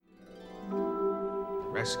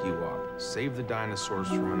rescue Up, save the dinosaurs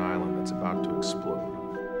from an island that's about to explode.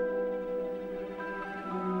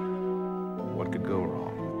 What could go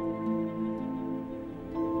wrong?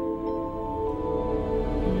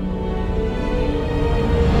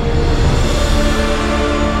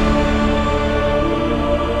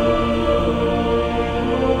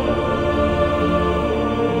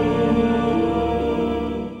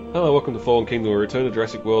 Hello, welcome to Fallen Kingdom, a return to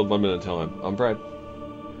Jurassic World 1 minute at a time. I'm Brad.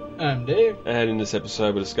 I'm Dave. And in this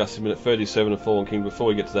episode we're discussing minute 37 of Fallen Kingdom. Before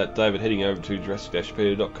we get to that, David, heading over to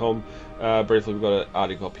Jurassic-Pedia.com. Briefly, we've got an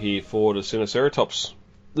article up here for the Sinoceratops.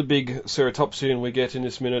 The big ceratopsian we get in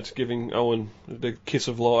this minute, giving Owen the kiss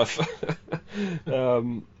of life.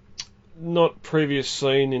 Not previous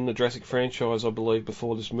seen in the Jurassic franchise, I believe,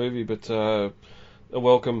 before this movie, but a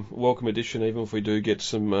welcome addition, even if we do get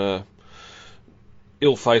some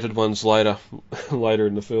ill-fated ones later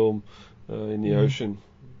in the film, in the ocean.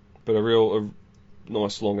 But a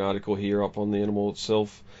nice long article here up on the animal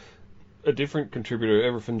itself. A different contributor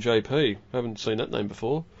ever from JP. Haven't seen that name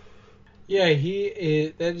before. Yeah,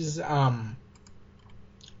 that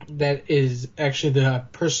is actually the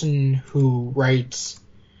person who writes,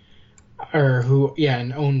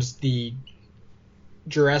 and owns the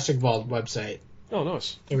Jurassic Vault website. Oh,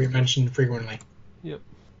 nice. That we mentioned frequently. Yep.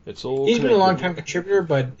 It's all. He's been a long time contributor,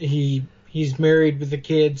 but he's married with a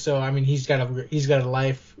kid, so I mean he's got a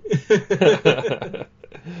life.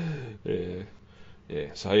 Yeah.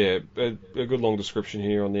 So a good long description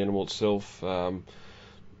here on the animal itself. One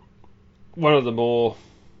of the more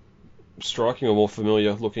striking or more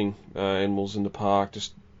familiar looking animals in the park.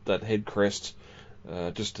 Just that head crest.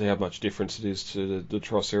 Just how much difference it is to the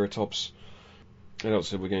Triceratops. And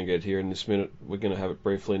obviously we're going to get it here in this minute. We're going to have it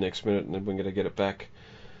briefly next minute, and then we're going to get it back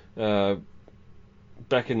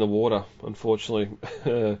in the water, unfortunately.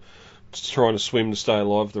 Just trying to swim to stay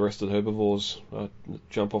alive. The rest of the herbivores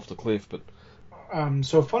jump off the cliff. But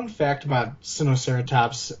so a fun fact about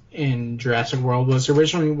Sinoceratops in Jurassic World was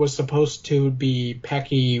originally supposed to be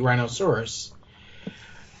Pachyrhinosaurus,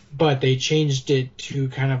 but they changed it to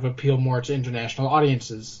kind of appeal more to international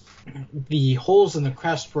audiences. The holes in the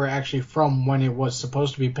crest were actually from when it was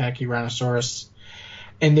supposed to be Pachyrhinosaurus,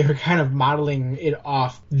 and they were kind of modeling it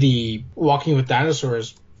off the Walking with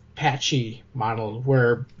Dinosaurs Patchy model,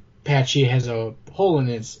 where Patchy has a hole in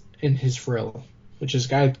his frill, which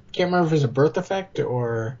is, I can't remember if it's a birth effect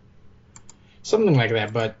or something like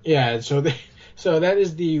that. But yeah, so that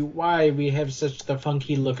is why we have such the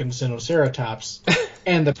funky looking Sinoceratops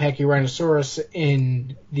and the Pachyrhinosaurus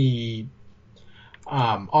in the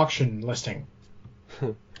auction listing.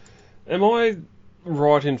 Am I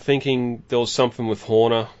right in thinking there was something with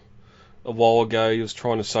Horner a while ago? He was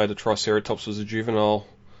trying to say the Triceratops was a juvenile.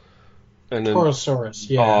 And then, Torosaurus,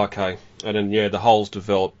 yeah. Oh, okay. And then, the holes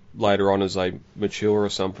develop later on as they mature or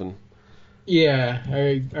something. Yeah,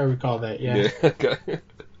 I recall that, yeah. Yeah, okay.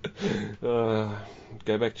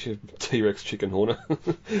 Go back to T-Rex chicken Horner.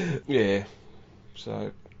 Yeah.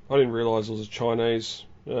 So, I didn't realise it was a Chinese.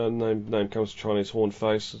 Name comes to Chinese horned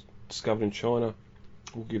face, discovered in China.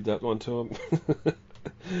 We'll give that one to him.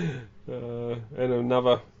 And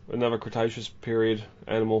another Cretaceous period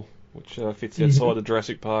animal, which fits outside the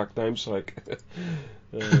Jurassic Park namesake.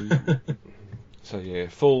 So yeah,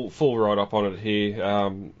 full write up on it here.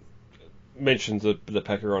 Mentions the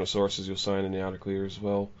Pachyrhinosaurus, as you're saying in the article here as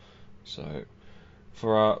well. So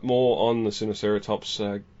for more on the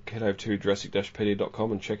Sinoceratops, head over to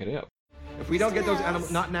Jurassic-Pedia.com and check it out. If we don't get those animals...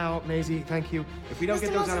 Not now, Maisie, thank you. If we don't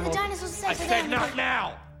get those animals... I said not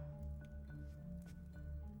now!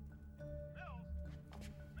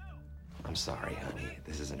 I'm sorry, honey.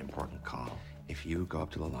 This is an important call. If you go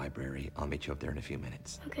up to the library, I'll meet you up there in a few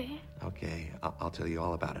minutes. Okay. Okay, I'll tell you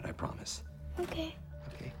all about it, I promise. Okay.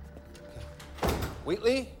 Okay.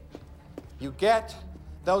 Wheatley, you get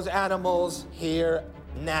those animals here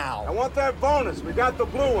now. I want that bonus. We got the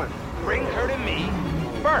blue one. Bring her to me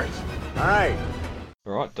first. All right.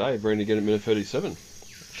 Alright, Dave, ready to get at minute 37.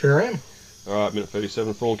 Sure am. Alright, minute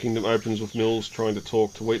 37. Fallen Kingdom opens with Mills trying to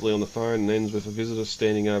talk to Wheatley on the phone and ends with a visitor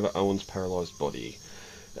standing over Owen's paralysed body.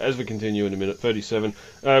 As we continue in a minute 37,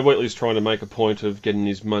 Wheatley's trying to make a point of getting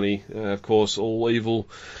his money. Of course, all evil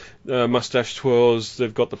mustache twirlers,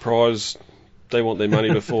 they've got the prize. They want their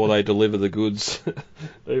money before they deliver the goods,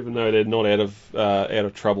 even though they're not out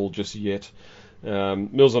of trouble just yet.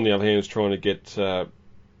 Mills, on the other hand, is trying to get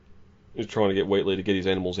Wheatley to get his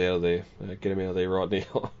animals out of there, get him out of there right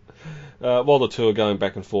now. While the two are going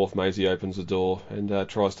back and forth, Maisie opens the door and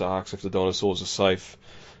tries to ask if the dinosaurs are safe.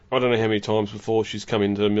 I don't know how many times before she's come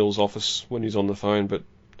into Mill's office when he's on the phone, but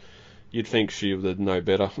you'd think she would know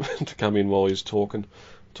better to come in while he's talking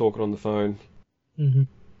on the phone. Mm-hmm.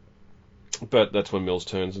 But that's when Mills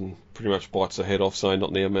turns and pretty much bites her head off, saying,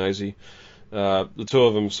 "Not now, Maisie." The two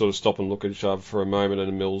of them sort of stop and look at each other for a moment,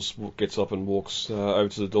 and Mills gets up and walks over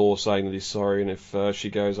to the door, saying that he's sorry, and if she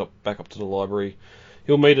goes back up to the library,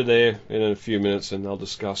 he'll meet her there in a few minutes, and they'll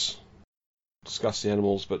discuss the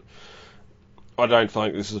animals. But I don't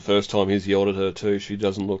think this is the first time he's yelled at her too. She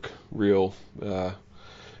doesn't look real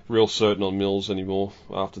certain on Mills anymore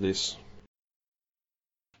after this.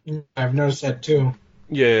 I've noticed that too.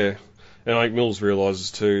 Yeah, and I think Mills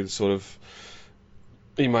realises too, sort of,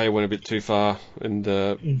 he may have went a bit too far, and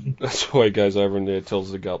that's why he goes over and there tells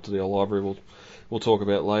her to go up to the library. We'll talk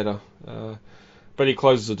about later. But he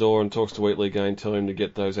closes the door and talks to Wheatley again, telling him to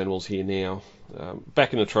get those animals here now.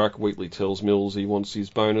 Back in the truck, Wheatley tells Mills he wants his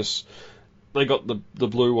bonus. They got the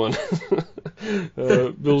blue one.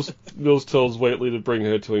 Mills tells Wheatley to bring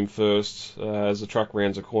her to him first. As the truck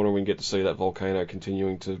rounds a corner, we can get to see that volcano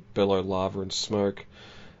continuing to bellow lava and smoke.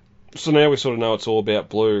 So now we sort of know it's all about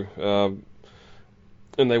Blue.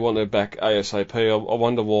 And they want her back ASAP. I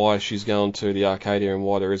wonder why she's going to the Arcadia and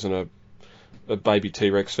why there isn't a baby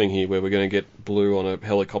T-Rex thing here where we're going to get Blue on a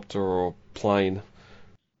helicopter or plane.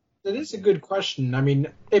 That is a good question. I mean,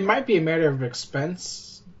 it might be a matter of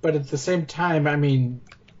expense, but at the same time, I mean,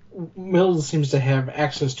 Mills seems to have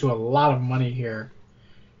access to a lot of money here.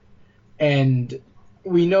 And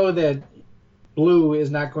we know that Blue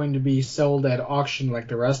is not going to be sold at auction like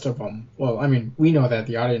the rest of them. Well, I mean, we know that,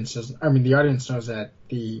 the audience doesn't. I mean, the audience knows that,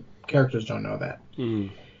 the characters don't know that.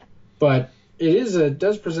 But it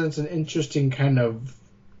does present an interesting kind of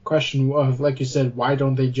question of, like you said, why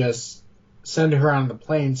don't they just send her on the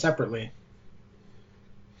plane separately?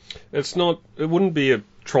 It wouldn't be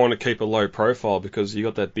trying to keep a low profile, because you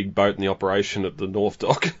got that big boat in the operation at the North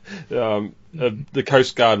Dock. The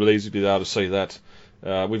Coast Guard would easily be able to see that.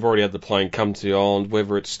 We've already had the plane come to the island.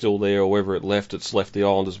 Whether it's still there or whether it's left the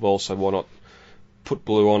island as well, so why not put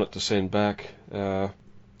Blue on it to send back? I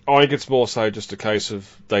think it's more so just a case of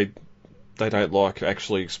they don't like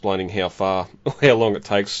actually explaining how long it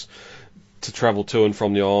takes to travel to and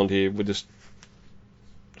from the island here. We're just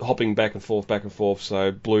hopping back and forth,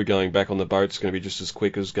 so Blue going back on the boat's going to be just as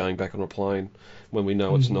quick as going back on a plane, when we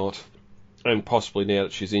know it's not. And possibly now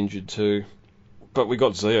that she's injured too. But we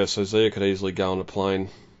got Zia, so Zia could easily go on a plane.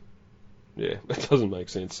 Yeah, it doesn't make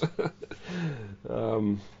sense.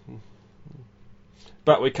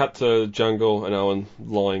 But we cut to jungle and Owen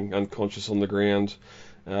lying unconscious on the ground.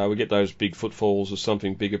 We get those big footfalls as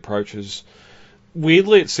something big approaches.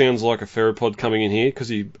 Weirdly, it sounds like a theropod coming in here, because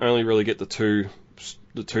you only really get the two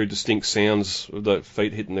distinct sounds of the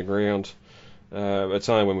feet hitting the ground. It's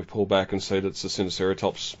only when we pull back and see that it's the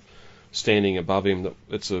Sinoceratops standing above him that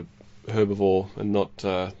it's a herbivore and not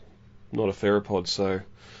a theropod. So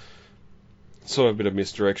sort of a bit of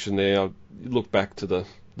misdirection there. I look back to the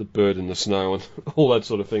bird in the snow and all that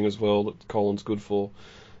sort of thing as well that Colin's good for.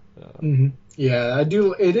 Yeah, I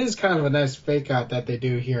do. It is kind of a nice fake out that they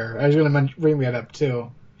do here. I was going to bring that up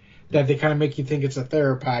too, that they kind of make you think it's a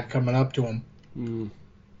theropod coming up to him.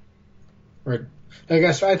 Or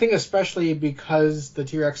I think especially because the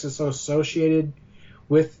T-Rex is so associated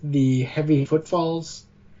with the heavy footfalls,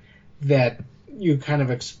 that you kind of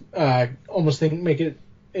almost think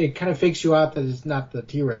it kind of fakes you out that it's not the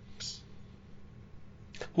T-Rex.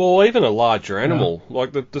 Well, even a larger animal,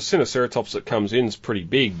 like the Sinoceratops that comes in is pretty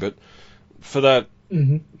big, but for that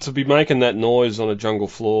to be making that noise on a jungle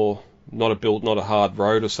floor, not a hard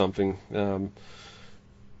road or something,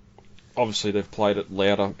 obviously they've played it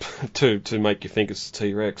louder to make you think it's the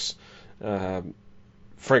T-Rex.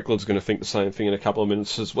 Franklin's going to think the same thing in a couple of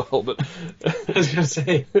minutes as well. But I was going to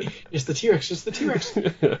say, it's the T-Rex. It's the T-Rex.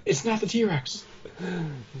 It's not the T-Rex.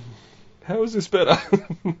 How is this better?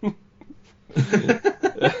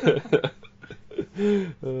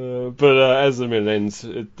 But as the minute ends,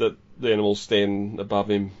 the animals stand above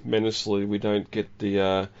him menacingly. We don't get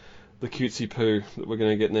the cutesy poo that we're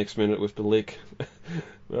going to get next minute with the lick.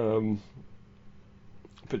 But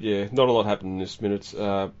yeah, not a lot happened in this minute.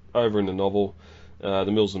 Over in the novel,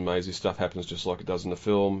 the Mills and Maisie stuff happens just like it does in the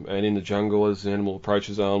film, and in the jungle, as the animal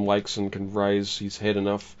approaches, Owen wakes and can raise his head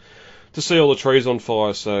enough to see all the trees on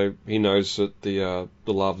fire, so he knows that the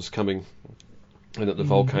lava's coming and that the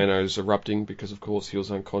volcano's erupting, because of course he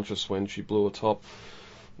was unconscious when she blew atop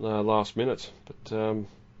last minute. But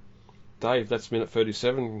Dave, that's minute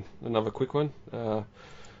 37, another quick one. How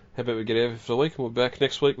about we get out for the week, and we're back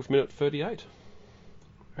next week with minute 38.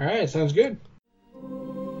 All right, sounds good.